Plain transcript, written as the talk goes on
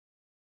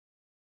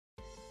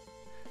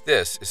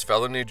This is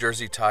fellow New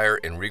Jersey Tire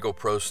and Regal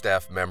Pro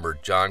staff member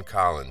John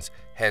Collin's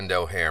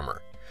Hendo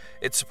Hammer.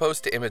 It's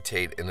supposed to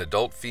imitate an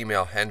adult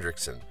female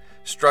Hendrickson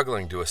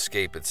struggling to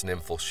escape its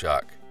nymphal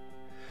Shuck.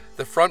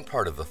 The front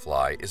part of the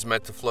fly is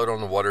meant to float on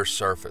the water's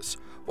surface,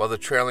 while the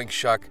trailing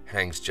Shuck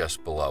hangs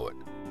just below it.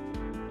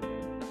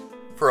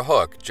 For a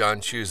hook, John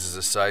chooses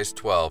a size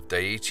 12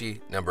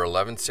 Daiichi number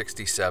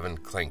 1167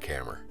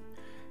 Klinkhamer.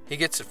 He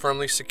gets it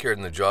firmly secured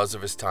in the jaws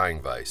of his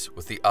tying vise,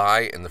 with the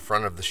eye and the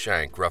front of the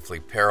shank roughly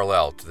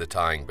parallel to the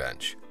tying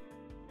bench.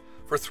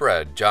 For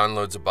thread, John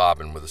loads a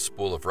bobbin with a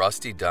spool of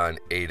rusty dun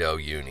 8/0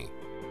 uni.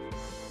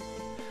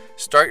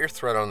 Start your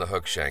thread on the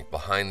hook shank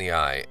behind the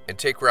eye and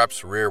take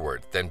wraps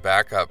rearward, then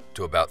back up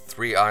to about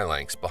 3 eye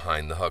lengths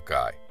behind the hook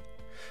eye.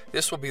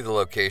 This will be the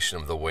location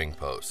of the wing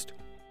post.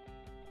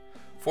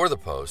 For the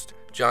post,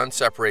 John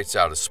separates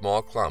out a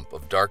small clump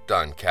of dark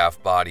dun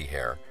calf body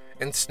hair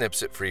and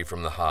snips it free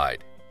from the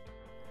hide.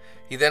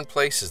 He then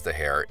places the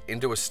hair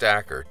into a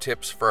stacker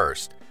tips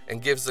first and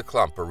gives the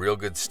clump a real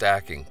good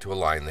stacking to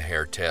align the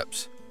hair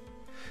tips.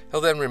 He'll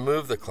then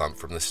remove the clump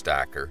from the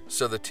stacker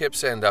so the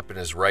tips end up in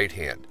his right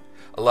hand,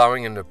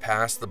 allowing him to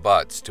pass the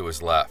butts to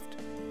his left.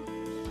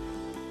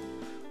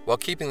 While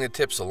keeping the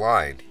tips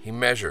aligned, he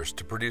measures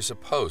to produce a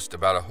post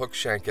about a hook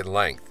shank in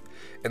length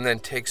and then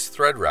takes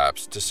thread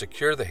wraps to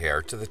secure the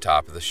hair to the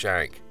top of the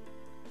shank.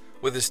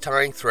 With his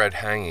tying thread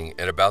hanging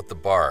at about the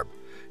barb,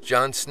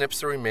 John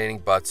snips the remaining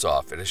butts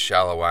off at a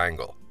shallow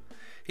angle.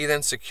 He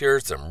then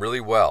secures them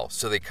really well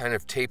so they kind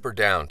of taper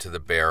down to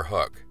the bare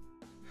hook.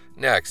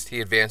 Next,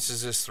 he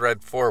advances his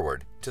thread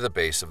forward to the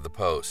base of the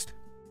post.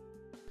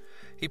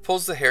 He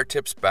pulls the hair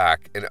tips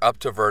back and up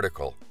to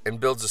vertical and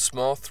builds a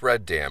small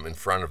thread dam in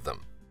front of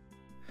them.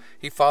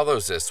 He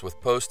follows this with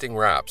posting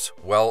wraps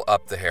well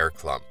up the hair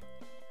clump.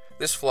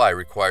 This fly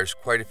requires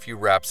quite a few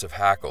wraps of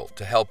hackle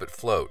to help it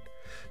float,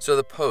 so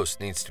the post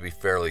needs to be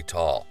fairly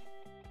tall.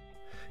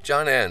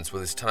 John ends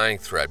with his tying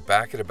thread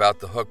back at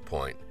about the hook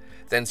point,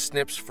 then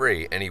snips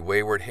free any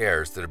wayward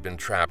hairs that have been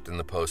trapped in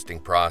the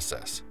posting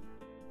process.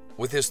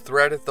 With his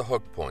thread at the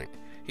hook point,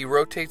 he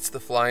rotates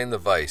the fly in the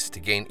vise to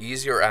gain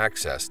easier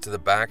access to the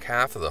back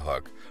half of the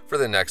hook for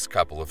the next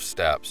couple of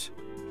steps.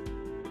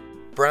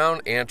 Brown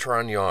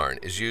Antron yarn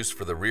is used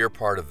for the rear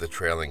part of the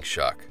trailing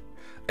Shuck.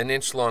 An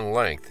inch-long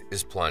length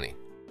is plenty.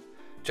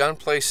 John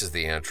places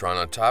the Antron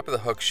on top of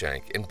the hook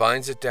shank and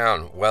binds it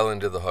down well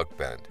into the hook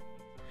bend.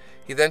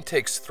 He then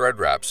takes thread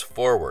wraps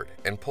forward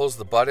and pulls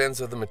the butt ends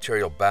of the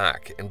material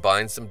back and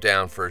binds them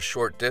down for a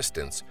short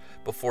distance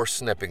before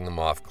snipping them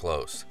off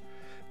close.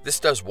 This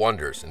does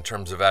wonders in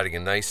terms of adding a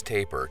nice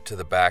taper to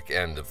the back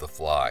end of the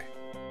fly.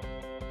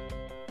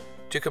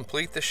 To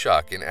complete the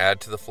Shuck and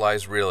add to the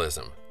fly's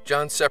realism,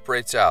 John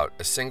separates out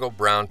a single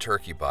brown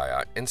turkey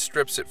biot and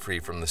strips it free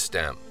from the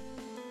stem.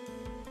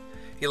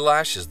 He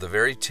lashes the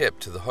very tip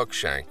to the hook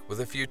shank with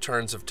a few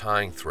turns of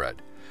tying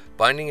thread,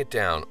 binding it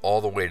down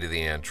all the way to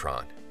the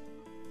Antron.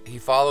 He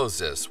follows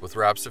this with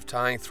wraps of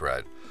tying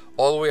thread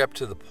all the way up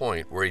to the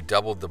point where he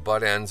doubled the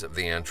butt ends of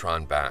the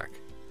Antron back.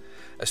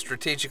 A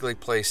strategically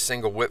placed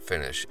single whip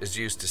finish is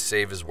used to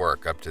save his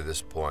work up to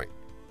this point.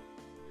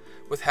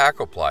 With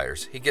hackle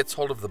pliers, he gets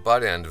hold of the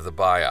butt end of the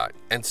biot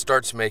and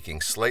starts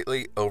making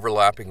slightly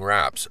overlapping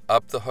wraps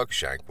up the hook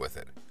shank with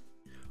it.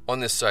 On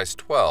this size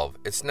 12,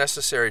 it's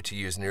necessary to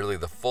use nearly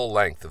the full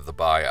length of the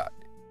biot.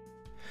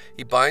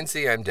 He binds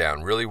the end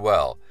down really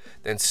well,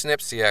 then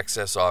snips the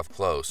excess off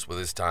close with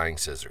his tying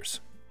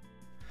scissors.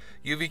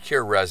 UV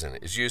cure resin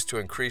is used to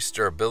increase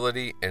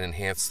durability and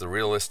enhance the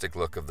realistic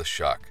look of the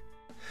Shuck.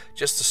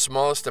 Just the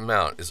smallest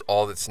amount is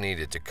all that's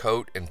needed to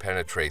coat and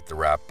penetrate the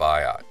wrapped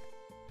biot.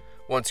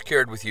 Once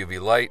cured with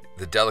UV light,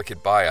 the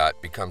delicate biot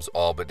becomes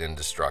all but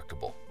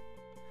indestructible.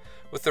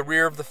 With the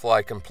rear of the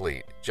fly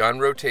complete, John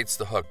rotates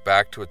the hook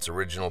back to its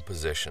original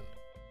position.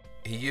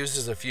 He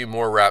uses a few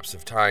more wraps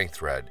of tying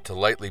thread to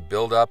lightly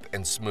build up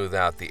and smooth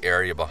out the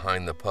area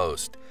behind the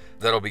post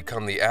that'll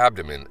become the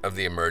abdomen of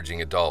the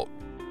emerging adult.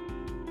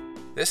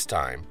 This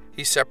time,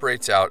 he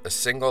separates out a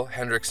single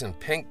Hendrickson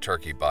pink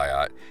turkey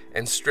biot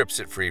and strips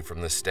it free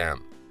from the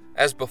stem.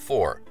 As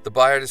before, the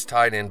biot is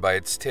tied in by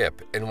its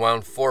tip and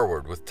wound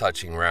forward with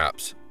touching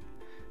wraps.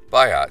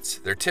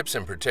 Biots, their tips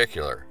in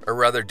particular, are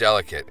rather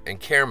delicate and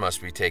care must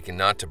be taken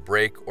not to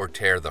break or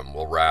tear them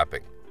while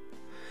wrapping.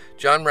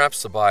 John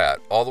wraps the biot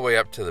all the way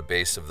up to the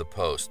base of the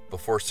post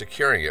before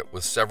securing it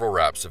with several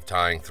wraps of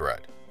tying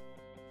thread.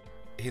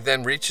 He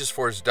then reaches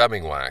for his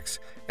dubbing wax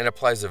and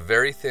applies a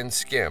very thin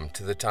skim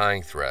to the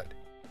tying thread.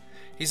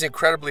 He's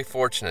incredibly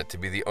fortunate to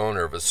be the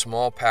owner of a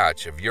small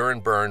patch of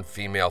urine-burned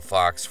female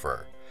fox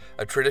fur,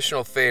 a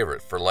traditional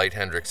favorite for light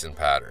Hendrickson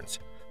patterns,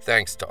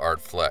 thanks to Art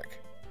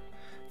Flick.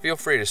 Feel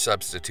free to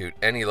substitute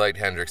any light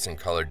Hendrickson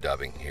colored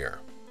dubbing here.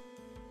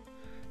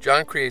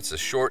 John creates a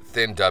short,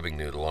 thin dubbing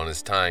noodle on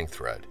his tying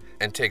thread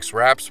and takes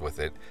wraps with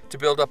it to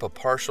build up a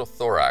partial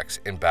thorax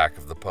in back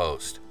of the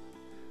post.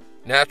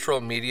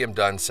 Natural medium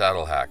dun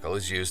saddle hackle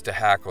is used to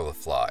hackle the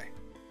fly.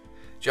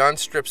 John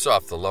strips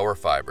off the lower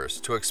fibers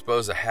to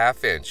expose a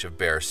 ½ inch of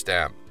bare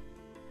stem.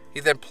 He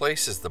then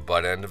places the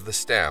butt end of the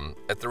stem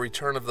at the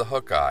return of the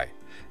hook eye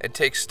and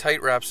takes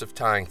tight wraps of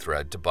tying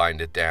thread to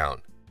bind it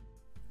down.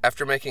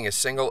 After making a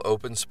single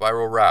open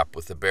spiral wrap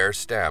with the bare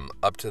stem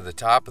up to the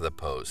top of the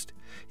post,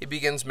 he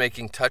begins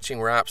making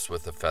touching wraps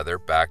with the feather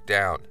back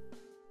down.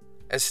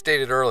 As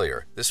stated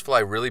earlier, this fly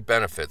really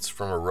benefits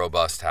from a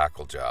robust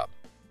hackle job.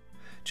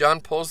 John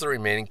pulls the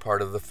remaining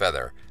part of the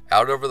feather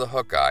out over the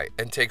hook eye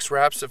and takes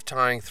wraps of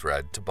tying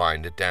thread to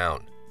bind it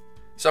down.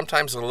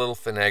 Sometimes a little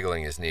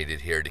finagling is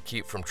needed here to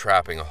keep from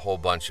trapping a whole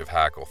bunch of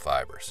hackle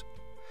fibers.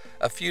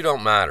 A few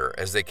don't matter,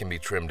 as they can be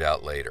trimmed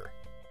out later.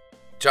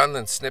 John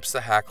then snips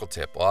the hackle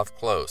tip off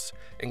close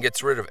and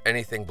gets rid of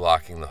anything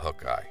blocking the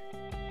hook eye.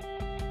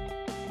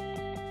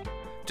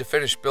 To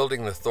finish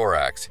building the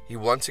thorax, he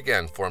once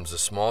again forms a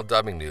small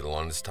dubbing needle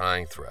on his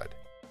tying thread.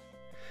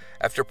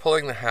 After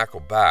pulling the hackle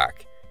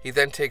back, he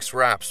then takes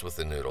wraps with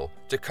the noodle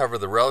to cover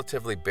the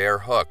relatively bare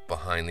hook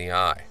behind the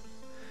eye.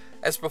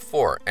 As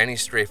before, any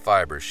stray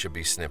fibers should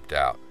be snipped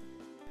out.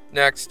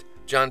 Next,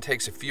 John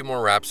takes a few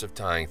more wraps of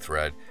tying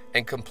thread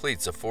and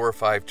completes a 4 or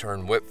 5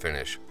 turn whip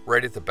finish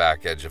right at the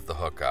back edge of the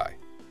hook eye.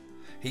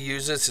 He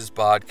uses his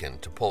bodkin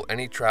to pull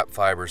any trap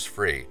fibers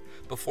free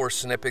before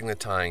snipping the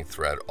tying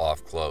thread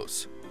off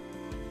close.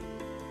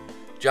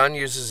 John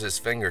uses his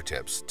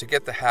fingertips to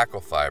get the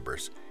hackle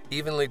fibers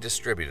evenly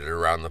distributed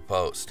around the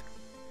post.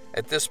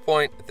 At this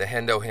point, the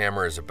Hendo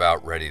Hammer is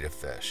about ready to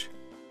fish.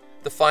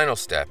 The final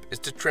step is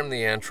to trim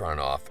the Antron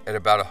off at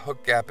about a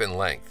hook gap in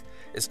length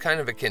as kind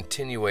of a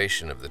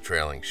continuation of the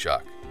trailing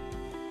shuck.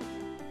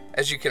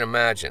 As you can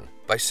imagine,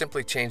 by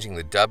simply changing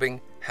the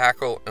dubbing,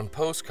 hackle, and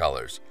post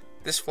colors,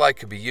 this fly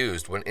could be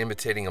used when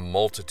imitating a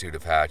multitude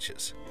of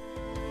hatches.